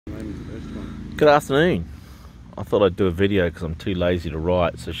Good afternoon. I thought I'd do a video because I'm too lazy to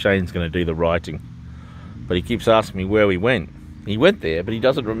write, so Shane's going to do the writing. But he keeps asking me where we went. He went there, but he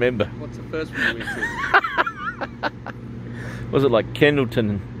doesn't remember. What's the first one you went to? Was it like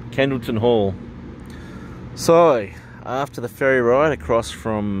Kendleton Hall? So, after the ferry ride across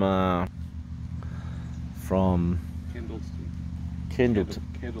from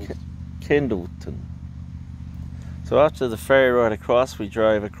Kendleton. So after the ferry ride across, we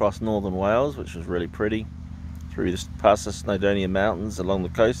drove across northern Wales, which was really pretty, past the Snowdonia Mountains along the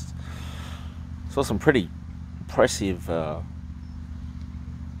coast. Saw some pretty impressive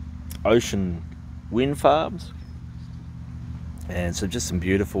ocean wind farms, and so just some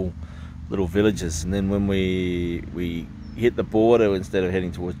beautiful little villages. And then when we hit the border, instead of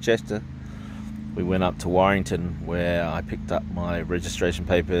heading towards Chester, we went up to Warrington, where I picked up my registration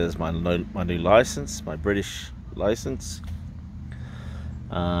papers, my new license, my British license,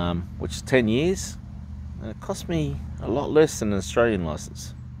 which is 10 years, and it cost me a lot less than an Australian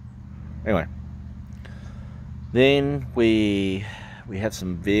license. Anyway, then we had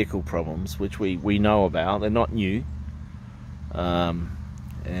some vehicle problems, which we know about. They're not new, and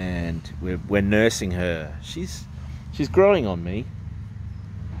we're nursing her. She's growing on me,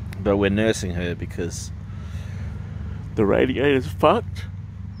 but we're nursing her because the radiator's fucked.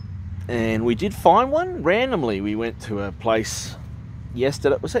 And we did find one randomly. We went to a place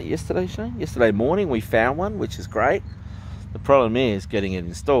yesterday. Was that yesterday, Shane? Yesterday morning we found one, which is great. The problem is getting it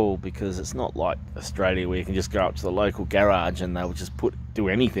installed, because it's not like Australia where you can just go up to the local garage and they'll just do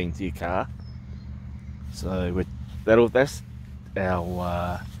anything to your car. So that's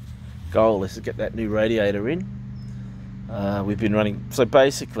our goal, is to get that new radiator in. We've been running. So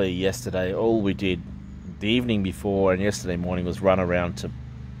basically yesterday, all we did the evening before and yesterday morning was run around to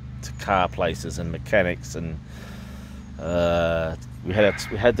car places and mechanics, and we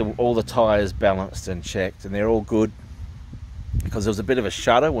had all the tyres balanced and checked, and they're all good, because there was a bit of a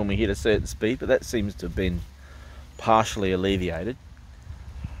shudder when we hit a certain speed, but that seems to have been partially alleviated.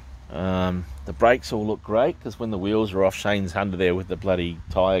 The brakes all look great, because when the wheels are off, Shane's under there with the bloody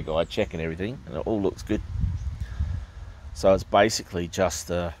tyre guy checking everything, and it all looks good. So it's basically just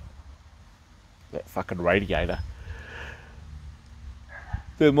that fucking radiator.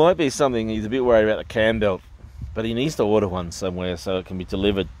 There might be something. He's a bit worried about the cam belt, but he needs to order one somewhere so it can be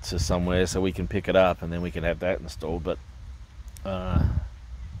delivered to somewhere so we can pick it up and then we can have that installed. But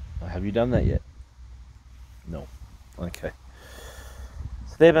have you done that yet? No. Okay.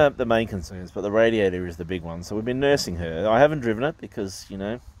 So they're the main concerns, but the radiator is the big one. So we've been nursing her. I haven't driven it because,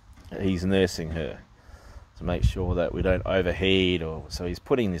 he's nursing her to make sure that we don't overheat, so he's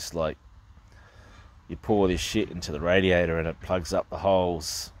putting this, like, you pour this shit into the radiator and it plugs up the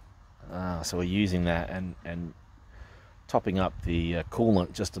holes. So we're using that and topping up the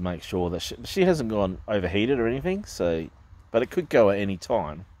coolant just to make sure that she hasn't gone overheated or anything. So, but it could go at any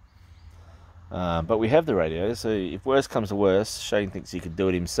time. But we have the radiator, so if worst comes to worst, Shane thinks he could do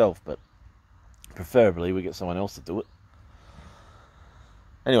it himself, but preferably we get someone else to do it.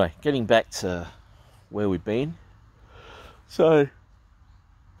 Anyway, getting back to where we've been. So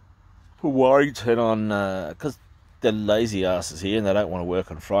for Warrington, because they're lazy asses here and they don't want to work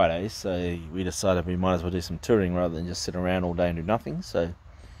on Fridays, so we decided we might as well do some touring rather than just sit around all day and do nothing. So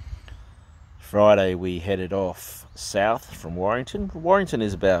Friday we headed off south from Warrington. Warrington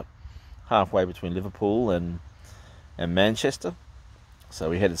is about halfway between Liverpool and Manchester,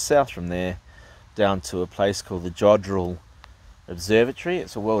 so we headed south from there down to a place called the Jodrell Observatory.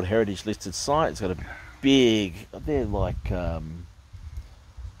 It's a World Heritage listed site. It's got a big, they're like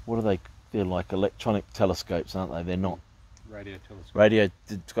what are they? They're like electronic telescopes, aren't they? They're not. Radio telescope.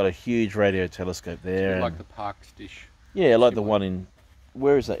 It's got a huge radio telescope there. Like the Parkes dish. Yeah, like the one in,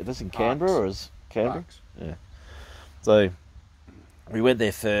 where is that? That's in Canberra, or is Canberra? Parkes. Yeah. So we went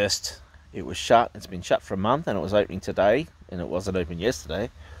there first. It was shut. It's been shut for a month, and it was opening today, and it wasn't open yesterday.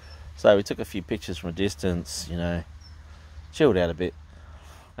 So we took a few pictures from a distance, chilled out a bit,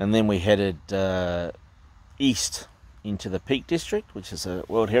 and then we headed east into the Peak District, which is a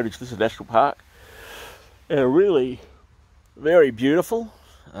World Heritage listed national park, and really very beautiful.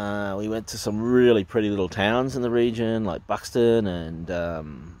 We went to some really pretty little towns in the region, like Buxton and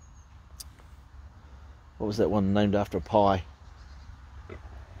what was that one named after a pie?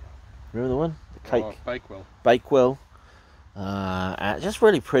 Remember the one? The cake? Bakewell. Bakewell. Just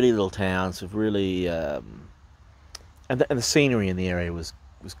really pretty little towns with really, and the scenery in the area was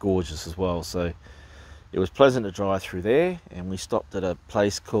gorgeous as well. So it was pleasant to drive through there, and we stopped at a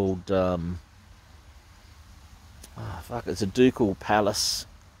place called it's a ducal palace,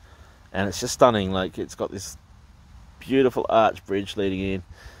 and it's just stunning. Like, it's got this beautiful arch bridge leading in.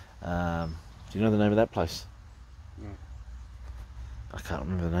 Do you know the name of that place? No. I can't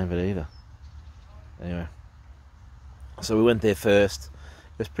remember the name of it either. Anyway, so we went there first.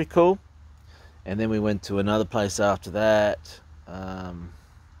 It was pretty cool. And then we went to another place after that.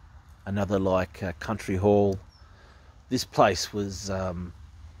 Another like country hall. This place was, again,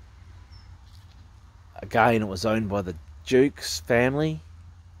 it was owned by the Duke's family,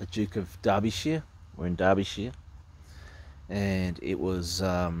 the Duke of Derbyshire. We're in Derbyshire. And it was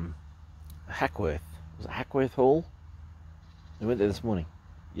Hackworth. Was it Hackworth Hall? We went there this morning,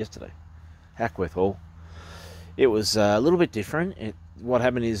 yesterday. Hackworth Hall. It was a little bit different. What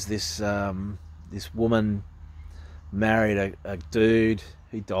happened is this woman married a dude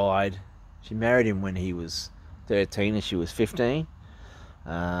who died. She married him when he was 13 and she was 15.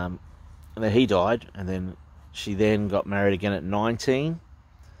 And then he died, and then she then got married again at 19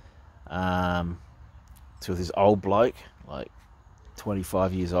 to this old bloke, like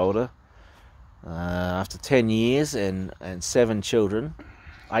 25 years older. After 10 years and 7 children,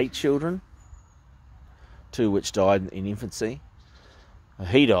 8 children, 2 which died in infancy.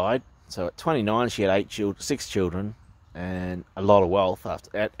 He died, so at 29 she had 6 children and a lot of wealth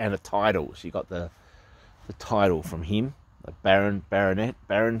and a title. She got the title from him, the Baron,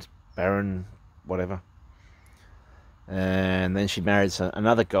 whatever. And then she married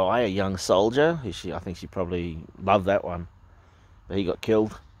another guy, a young soldier. I think she probably loved that one, but he got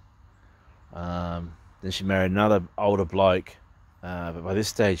killed. Then she married another older bloke, but by this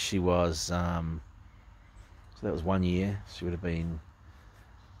stage she was, so that was 1 year. She would have been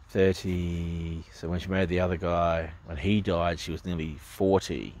 30. So when she married the other guy, when he died, she was nearly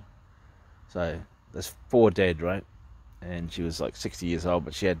 40. So there's 4 dead, right? And she was like 60 years old,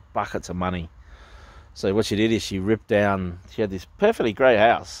 but she had buckets of money. So what she did is she ripped down, she had this perfectly great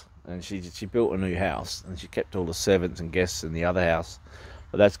house, and she built a new house, and she kept all the servants and guests in the other house,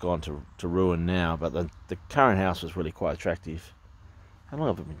 but that's gone to ruin now. But the current house was really quite attractive. How long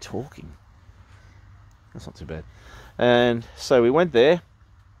have I been talking? That's not too bad. And so we went there,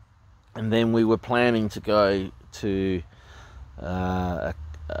 and then we were planning to go to an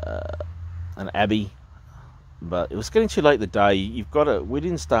abbey, but it was getting too late in the day. We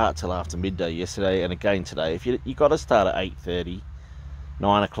didn't start till after midday yesterday, and again today. If you got to start at 8:30,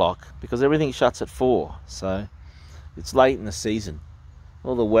 9 o'clock, because everything shuts at 4. So it's late in the season.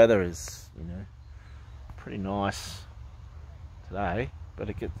 All the weather is, pretty nice today, but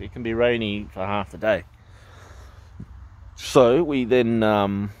it can be rainy for half the day. So we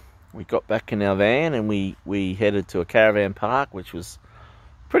then we got back in our van and we headed to a caravan park, which was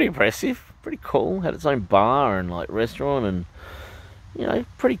pretty impressive, pretty cool. Had its own bar and like restaurant, and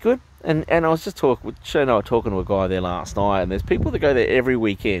pretty good. And I was just Shane and I were talking to a guy there last night, and there's people that go there every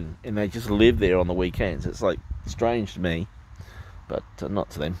weekend and they just live there on the weekends. It's like strange to me, but not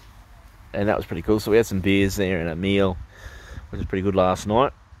to them. And that was pretty cool. So we had some beers there and a meal, which was pretty good last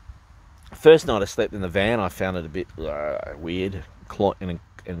night. First night I slept in the van, I found it a bit weird and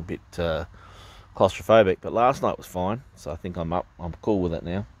a bit claustrophobic, but last night was fine, so I think I'm cool with it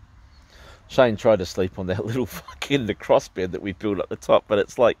now. Shane tried to sleep on that little fucking the cross bed that we built at the top, but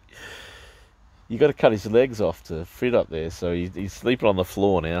it's like you got to cut his legs off to fit up there, so he's sleeping on the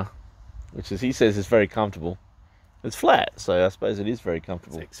floor now, which he says is very comfortable. It's flat, so I suppose it is very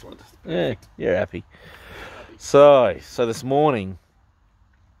comfortable. It's excellent. Yeah, you're happy. So this morning,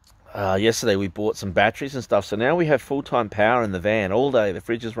 yesterday we bought some batteries and stuff, so now we have full-time power in the van all day. The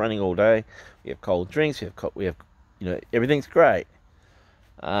fridge is running all day. We have cold drinks. We have everything's great.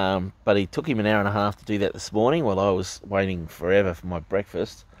 But it took him an hour and a half to do that this morning while I was waiting forever for my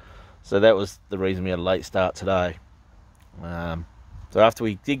breakfast. So that was the reason we had a late start today. So after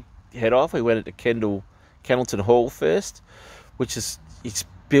we did head off, we went into Kennelton Hall first, which it's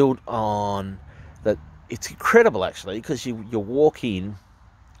built on that. It's incredible actually, because you walk in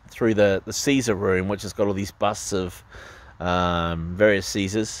through the Caesar room, which has got all these busts of various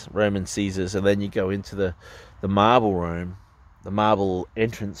Caesars, Roman Caesars, and then you go into the marble room, the marble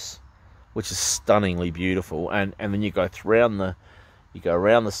entrance, which is stunningly beautiful, and then you go around the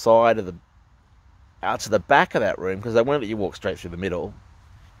side out to the back of that room, because they won't let you walk straight through the middle,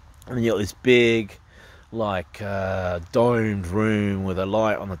 and then you got this big domed room with a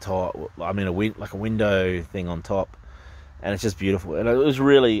light on the top. I mean, like a window thing on top. And it's just beautiful, and it was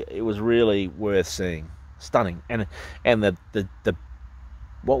really worth seeing. Stunning, and the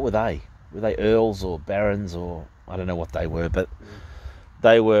what were they? Were they earls or barons, or I don't know what they were, but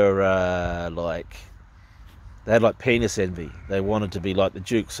they were they had like penis envy. They wanted to be like the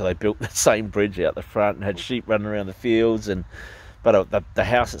Duke, so they built the same bridge out the front and had sheep running around the fields. But the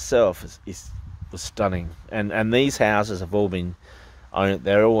house itself was stunning, and these houses have all been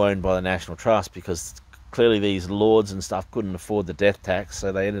they're all owned by the National Trust, because clearly these lords and stuff couldn't afford the death tax,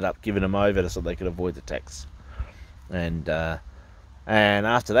 so they ended up giving them over so they could avoid the tax. And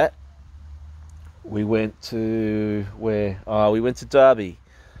after that, we went to we went to Derby.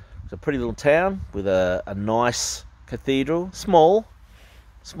 It's a pretty little town with a nice cathedral, small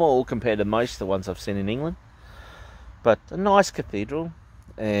compared to most of the ones I've seen in England, but a nice cathedral.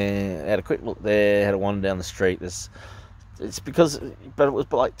 And had a quick look there, had a wander down the street. But it was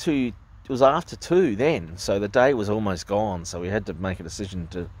like it was after 2 then, so the day was almost gone, so we had to make a decision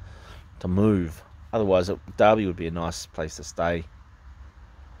to move. Otherwise Derby would be a nice place to stay.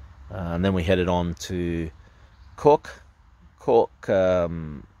 And then we headed on to Cork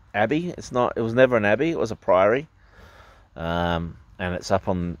Abbey. It was never an abbey, it was a priory. And it's up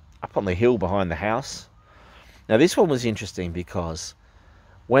on the hill behind the house. Now this one was interesting because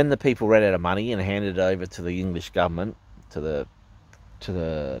when the people ran out of money and handed it over to the English government, to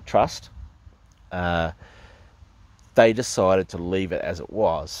the trust, they decided to leave it as it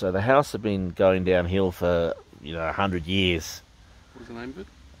was. So the house had been going downhill for 100 years. What was the name of it?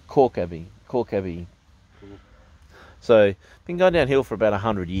 Cork Abbey. Cool. So been going downhill for about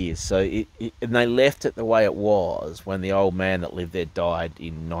 100 years. So and they left it the way it was when the old man that lived there died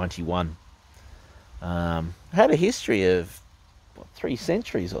in 91. Had a history of 3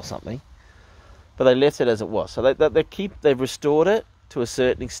 centuries or something, but they left it as it was. So they've restored it to a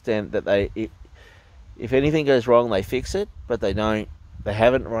certain extent, that if anything goes wrong they fix it, but they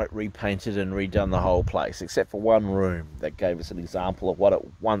haven't repainted and redone the whole place, except for one room that gave us an example of what it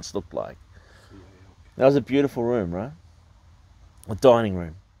once looked like. That was a beautiful room, right? A dining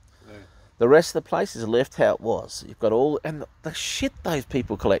room. Yeah. The rest of the place is left how it was. You've got and the shit those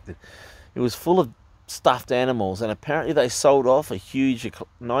people collected. It was full of stuffed animals, and apparently they sold off a huge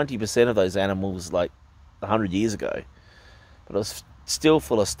 90% of those animals like 100 years ago, but it was still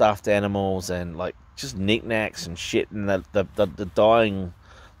full of stuffed animals and like just knickknacks and shit, and the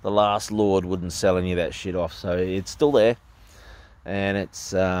last lord wouldn't sell any of that shit off, so it's still there. And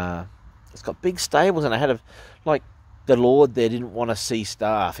it's got big stables, and the lord there didn't want to see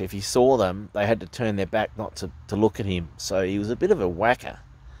staff. If he saw them, they had to turn their back not to look at him, so he was a bit of a whacker.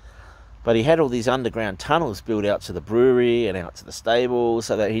 But he had all these underground tunnels built out to the brewery and out to the stables,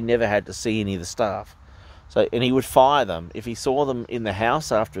 so that he never had to see any of the staff. And he would fire them. If he saw them in the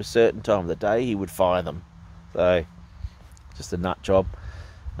house after a certain time of the day, he would fire them. So, just a nut job.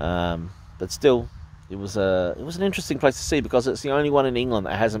 But still, it was an interesting place to see, because it's the only one in England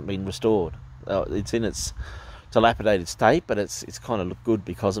that hasn't been restored. It's in its dilapidated state, but it's kind of looked good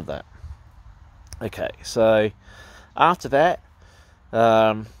because of that. Okay, so after that,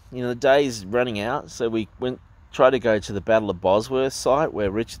 the day's running out, so we tried to go to the Battle of Bosworth site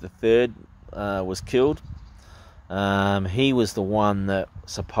where Richard III was killed. He was the one that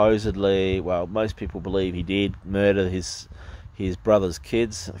supposedly, well, most people believe he did murder his brother's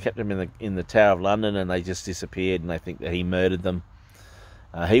kids. Kept them in the Tower of London, and they just disappeared, and they think that he murdered them.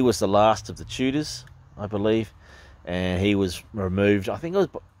 He was the last of the Tudors, I believe, and he was removed. I think it was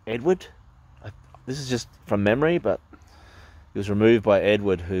Edward. This is just from memory, but he was removed by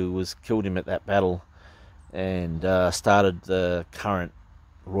Edward, who killed him at that battle, and started the current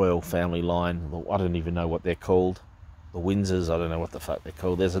royal family line. I don't even know what they're called. The Windsors, I don't know what the fuck they're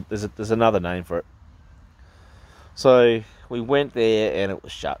called. There's another name for it. So we went there and it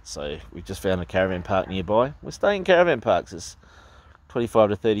was shut, so we just found a caravan park nearby. We're staying in caravan parks. It's 25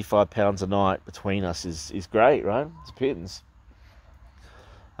 to 35 pounds a night between us is great, right? It's pittance.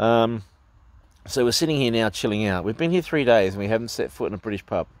 So we're sitting here now chilling out. We've been here 3 days and we haven't set foot in a British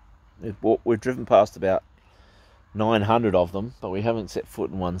pub. We've driven past about 900 of them, but we haven't set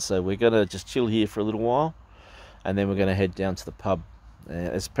foot in one, so we're going to just chill here for a little while, and then we're going to head down to the pub.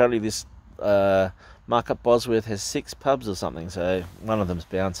 Apparently this Market Bosworth has 6 pubs or something, so one of them's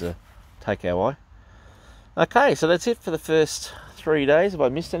bound to take our eye. Okay, so that's it for the first 3 days. Have I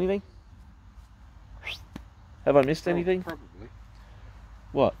missed anything? Have I missed anything? Probably.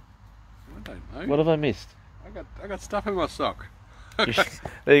 What? I don't know. What have I missed? I got stuff in my sock.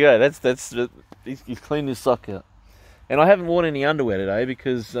 There you go. He's cleaned his sock out. And I haven't worn any underwear today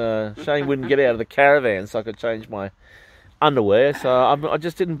because Shane wouldn't get out of the caravan so I could change my underwear. So I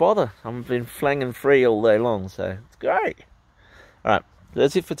just didn't bother. I've been flanging free all day long, so it's great. Alright,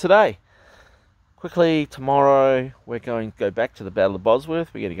 that's it for today. Quickly, tomorrow we're going to go back to the Battle of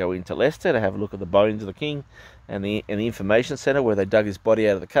Bosworth. We're going to go into Leicester to have a look at the bones of the king and the information centre where they dug his body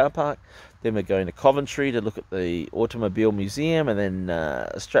out of the car park. Then we're going to Coventry to look at the Automobile Museum, and then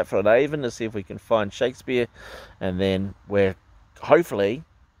Stratford-on-Avon to see if we can find Shakespeare. And then we're hopefully,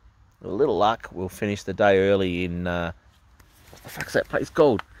 with a little luck, we'll finish the day early in the fuck's that place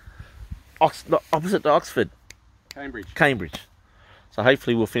called? Opposite to Oxford. Cambridge. So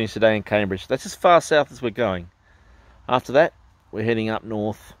hopefully we'll finish the day in Cambridge. That's as far south as we're going. After that, we're heading up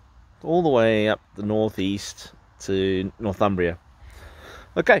north, all the way up the northeast to Northumbria.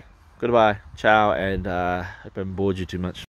 Okay, goodbye, ciao, and hope I haven't bored you too much.